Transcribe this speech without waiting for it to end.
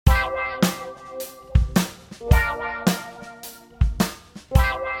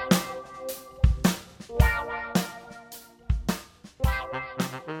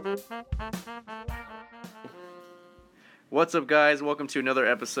What's up, guys? Welcome to another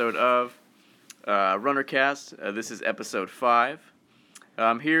episode of RunnerCast. This is episode 5.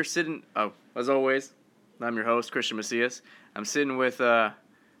 I'm here sitting, as always, I'm your host, Cristian Macias. I'm sitting with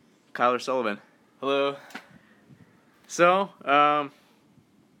Kyler Sullivan. Hello. So, tell me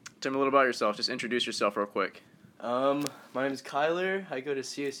a little about yourself. Just introduce yourself real quick. My name is Kyler. I go to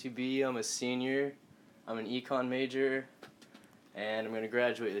CSUB. I'm a senior. I'm an econ major, and I'm going to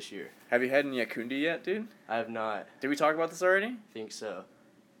graduate this year. Have you had any Yakundi yet, dude? I have not. Did we talk about this already? I think so.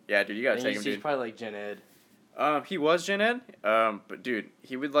 Yeah, dude, you gotta take him, dude. He's probably like Gen Ed. He was Gen Ed, but dude,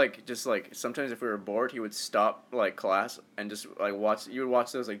 he would sometimes if we were bored, he would stop class and just watch. You would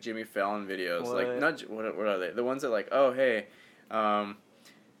watch those Jimmy Fallon videos, What? What are they? The ones that oh hey,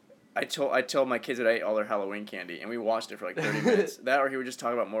 I told my kids that I ate all their Halloween candy, and we watched it for 30 minutes. That, or he would just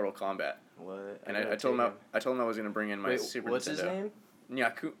talk about Mortal Kombat. What? And I told him I was gonna bring in my Super Nintendo. What's his name?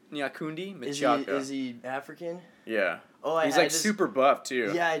 Nyakundi Michaka. Is he African? Yeah. Oh, he's super buff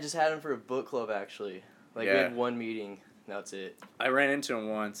too. Yeah, I just had him for a book club actually. We had one meeting. That's it. I ran into him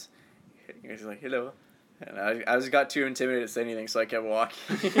once. He was like, "Hello," and I just got too intimidated to say anything, so I kept walking.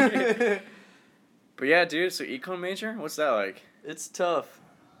 But yeah, dude. So econ major, what's that like? It's tough.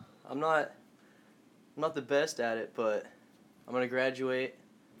 I'm not the best at it, but I'm gonna graduate.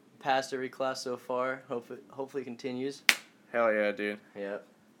 Passed every class so far. Hopefully it continues. Hell yeah, dude. Yeah.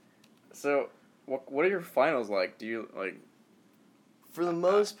 So, what are your finals like? Do you For the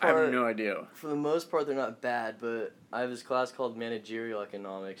most part, I have no idea. For the most part, they're not bad, but I have this class called Managerial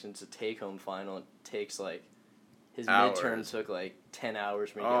Economics, and it's a take-home final. It takes his midterm took 10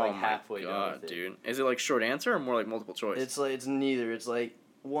 hours for me to get halfway done with it. Dude. Is it short answer or more multiple choice? It's neither. It's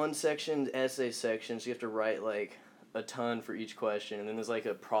one section, essay section, so you have to write a ton for each question, and then there's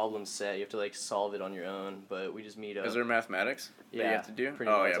a problem set. You have to solve it on your own, but we just meet up. Is there mathematics that you have to do?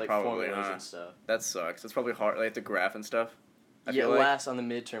 Pretty much, yeah, probably. Formulas and stuff. That sucks. It's probably hard. The graph and stuff. Last on the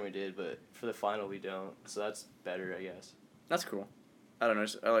midterm we did, but for the final we don't. So that's better, I guess. That's cool. I don't know.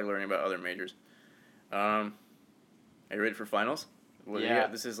 I like learning about other majors. Are you ready for finals? Yeah.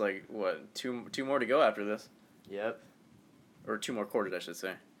 This is two more to go after this. Yep. Or 2 more quarters, I should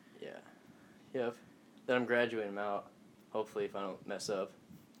say. Yeah. Yep. Then I'm graduating out, hopefully, if I don't mess up.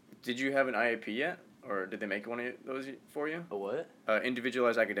 Did you have an IAP yet? Or did they make one of those for you? A what?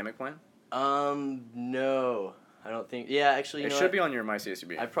 Individualized academic plan? No. I don't think... Yeah, actually, it should be on your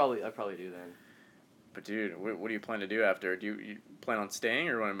MyCSUB. I probably do then. But, dude, what do you plan to do after? Do you plan on staying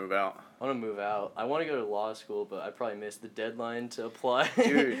or want to move out? I want to move out. I want to go to law school, but I probably missed the deadline to apply.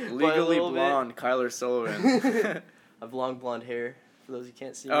 Dude, legally blonde, Kyler Sullivan. I have long blonde hair, for those who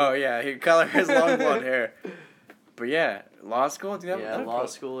can't see me. Oh, yeah, Kyler has long blonde hair. But, yeah, law school? Law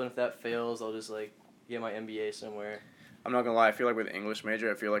school, and if that fails, I'll just, get my MBA somewhere. I'm not going to lie. I feel with English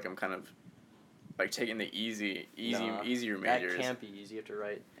major, I feel I'm kind of... taking the easier majors. That can't be easy. You have to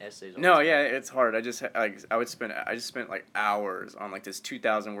write essays. No, yeah, it's hard. I just spent hours on this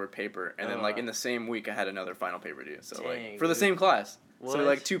 2,000 word paper, and then in the same week I had another final paper due. So dang, for the same class. What?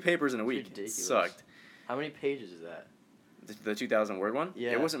 So 2 papers in a week. Ridiculous. It sucked. How many pages is that? The 2,000 word one?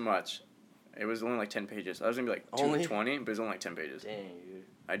 Yeah. It wasn't much. It was only 10 pages. I was gonna be only 220, but it was only 10 pages. Dang, dude.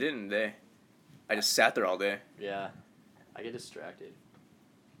 I didn't day. I just sat there all day. Yeah, I get distracted.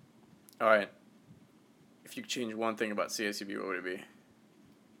 All right. If you could change one thing about CSUB, what would it be?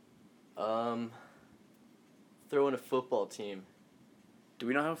 Throw in a football team. Do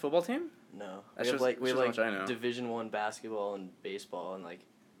we not have a football team? No. That's we have much I know. Division I basketball and baseball and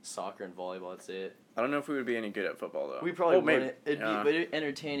soccer and volleyball. That's it. I don't know if we would be any good at football though. We probably wouldn't. It'd be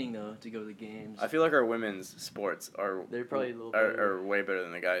entertaining though to go to the games. I feel our women's sports they're probably a little better. Are way better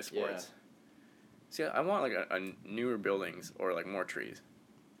than the guys' sports. Yeah. See, I want a newer buildings or more trees.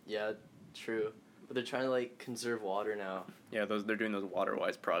 Yeah, true. But they're trying to conserve water now. Yeah, they're doing those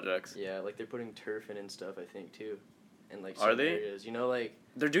water-wise projects. Yeah, they're putting turf in and stuff, I think too, and are they? Areas.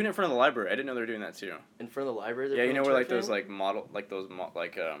 They're doing it in front of the library. I didn't know they were doing that too. In front of the library. Yeah, where those model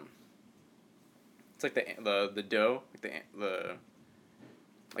it's the doe the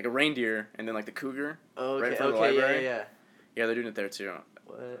a reindeer and then the cougar. Oh, okay. Right in front of the library. Yeah. Yeah, they're doing it there too.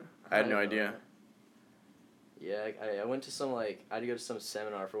 What? I had no idea. Yeah, I went to some I had to go to some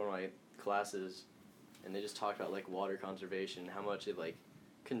seminar for one of my classes, and they just talked about water conservation, how much they've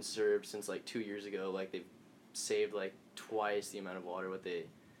conserved since 2 years ago. They've saved twice the amount of water what they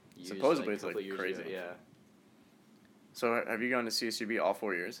used. Supposedly it's years crazy. Ago. Yeah. So have you gone to CSUB all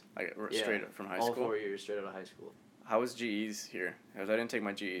 4 years? Straight from high school? All 4 years straight out of high school. How was GEs here? Because I didn't take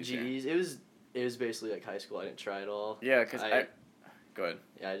my GEs. GEs, it was basically high school. I didn't try at all. Yeah, because go ahead.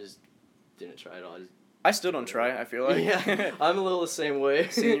 Yeah, I just didn't try at all. I just I still don't try. I feel like. Yeah, I'm a little the same way.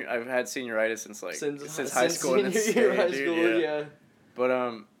 I've had senioritis since high school. Since And it's senior year high dude, school, yeah. But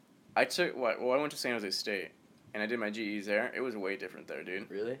I went to San Jose State, and I did my GEs there. It was way different there, dude.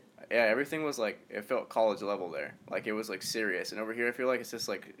 Really? Yeah, everything was like it felt college level there. Like it was like serious, and over here I feel like it's just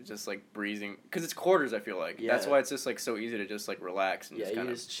like breezing because it's quarters. I feel like that's why it's just like so easy to just like relax and just kind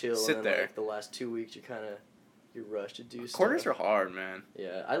of chill. sit and then, there. Like, the last 2 weeks you're rushed to do stuff. Quarters are hard, man.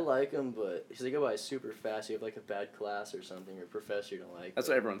 Yeah, I like them, but because they go by super fast. You have like a bad class or something, or a professor you don't like. That's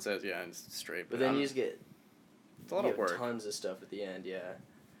what everyone says. Yeah, it's straight. But then you just get. It's a lot of work. Tons of stuff at the end. Yeah.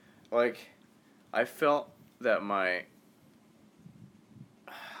 Like, I felt that my.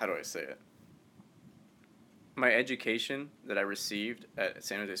 How do I say it? My education that I received at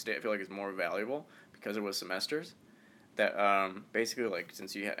San Jose State, I feel like is more valuable because it was semesters. That basically like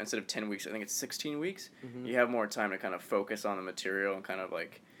since you instead of 10 weeks, I think it's 16 weeks. Mm-hmm. You have more time to kind of focus on the material and kind of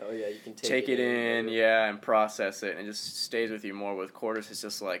like. Oh yeah, you can take it in, and process it, and it just stays with you more. With quarters, it's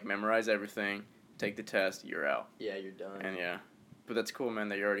just like memorize everything, take the test, you're out. Yeah, you're done. And but that's cool, man.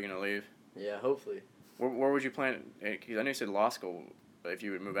 That you're already gonna leave. Yeah, hopefully. Where would you plan? Because I know you said law school. But if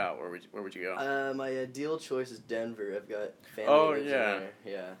you would move out, where would you go? My ideal choice is Denver. I've got family there.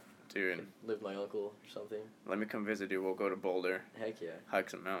 Yeah. Dude. Live with my uncle or something. Let me come visit you. We'll go to Boulder. Heck yeah.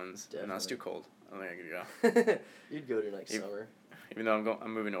 Hike some mountains. Definitely. No, it's too cold. I don't think I could go. You'd go to next summer. Even though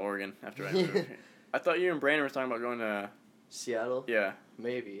I'm moving to Oregon after I move. I thought you and Brandon were talking about going to Seattle. Yeah.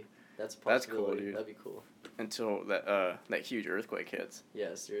 Maybe. That's a possibility. That's cool, dude. That'd be cool. Until that huge earthquake hits.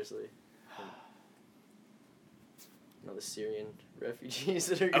 Yeah, seriously. The Syrian refugees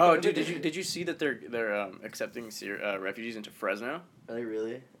that are going. Oh, dude, did you see that they're accepting refugees into Fresno? Are they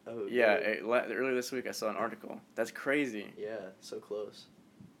really? Oh. Yeah, earlier this week I saw an article. That's crazy. Yeah, so close.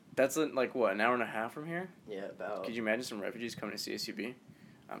 That's like what, an hour and a half from here? Yeah, about. Could you imagine some refugees coming to CSUB?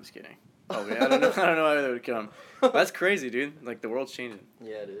 I'm just kidding. Oh man, I don't know how they would come. That's crazy, dude. Like the world's changing.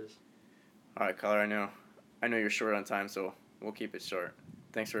 Yeah, it is. All right, Kyler. I know you're short on time, so we'll keep it short.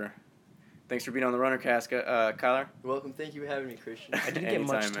 Thanks for being on the Runner Cast, Kyler. You're welcome. Thank you for having me, Christian. I didn't get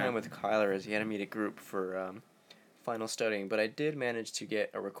much time with Kyler as he had to meet a group for final studying, but I did manage to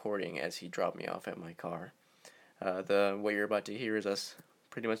get a recording as he dropped me off at my car. What you're about to hear is us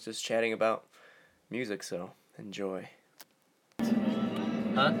pretty much just chatting about music, so enjoy.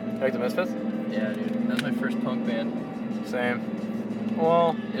 Huh? Like the Misfits? Yeah, dude. That was my first punk band. Same.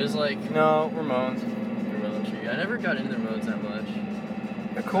 Well, it was like... No, Ramones. I never got into the Ramones that much.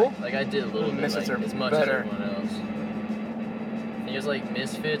 They're cool. Like I did a little bit, Misfits like, are as much better. as everyone else. I think it was like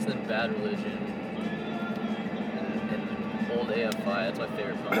Misfits and then Bad Religion. And old AFI, that's my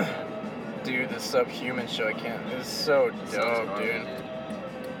favorite punk band. Dude, the Subhuman show, I can't. It's so dope, dude.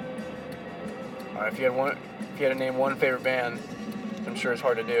 Alright, if you had to name one favorite band, I'm sure it's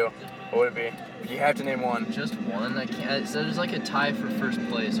hard to do. What would it be? You have to name one. Just one? I can't. So there's like a tie for first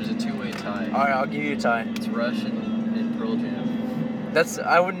place. There's a two-way tie. Alright, I'll give you a tie. It's Rush and Pearl Jam.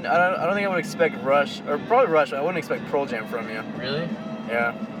 I don't think I would expect Rush, or probably Rush, but I wouldn't expect Pearl Jam from you. Really?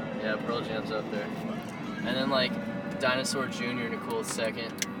 Yeah. Yeah, Pearl Jam's up there. And then like Dinosaur Jr. in a cool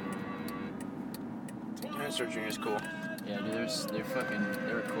second. Dinosaur Jr. is cool. Yeah, dude,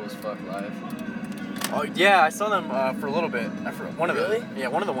 they were cool as fuck live. Oh yeah, I saw them for a little bit. One of Really? the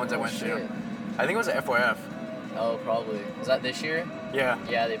one of the ones I went to. I think it was at FYF. Oh, probably. Was that this year? Yeah.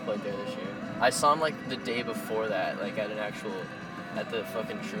 Yeah, they played there this year. I saw them like the day before that, like at the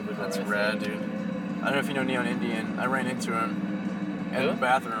fucking Troubadour. That's rad, dude. I don't know if you know Neon Indian. I ran into him in the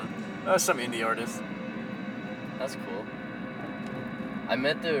bathroom. Some indie artist. That's cool. I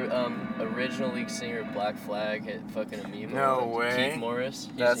met the original lead singer of Black Flag at fucking Amoeba. No way. Keith Morris.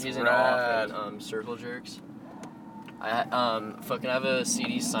 He's rad. an off and Circle Jerks. I have a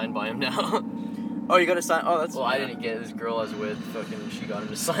CD signed by him now. Oh, you got to sign. Oh, that's. Well, I didn't get it. This girl I was with. Fucking, she got him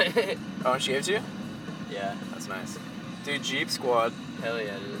to sign it. Oh, she gave it to you? Yeah. That's nice. Dude, Jeep Squad. Hell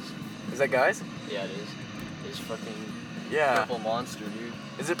yeah, it is. Is that guys? Yeah, it is. It's fucking. Yeah. Purple monster, dude.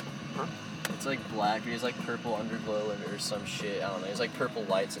 Is it? Huh? It's like black. He has like purple underglow or some shit. I don't know. There's like purple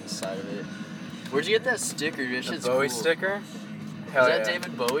lights inside of it. Where'd you get that sticker? That shit's Bowie cool. sticker? Hell is that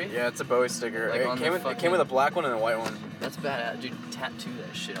David Bowie? Yeah, it's a Bowie sticker. Like it came with a black one and a white one. That's badass. Dude, tattoo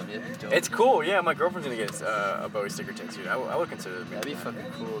that shit on me. That'd be dope. It's cool. Yeah, my girlfriend's gonna get a Bowie sticker tattooed. I would consider it. That'd be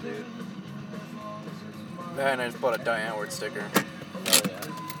fucking cool, dude. And I just bought a Diane Ward sticker. Hell yeah.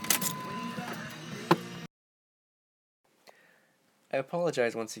 I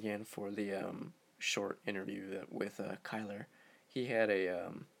apologize once again for the short interview with Kyler. He had a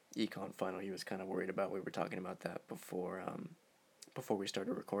econ final he was kind of worried about. We were talking about that before we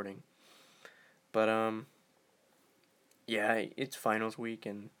started recording. But yeah, it's finals week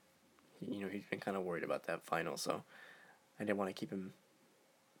and he's been kind of worried about that final, so I didn't want to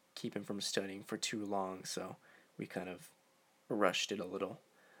keep him from studying for too long, so we kind of rushed it a little.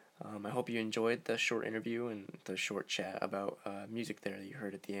 I hope you enjoyed the short interview and the short chat about music there that you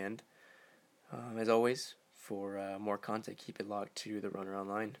heard at the end. As always, for more content, keep it locked to The Runner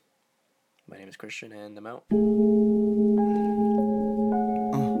Online. My name is Christian, and I'm out.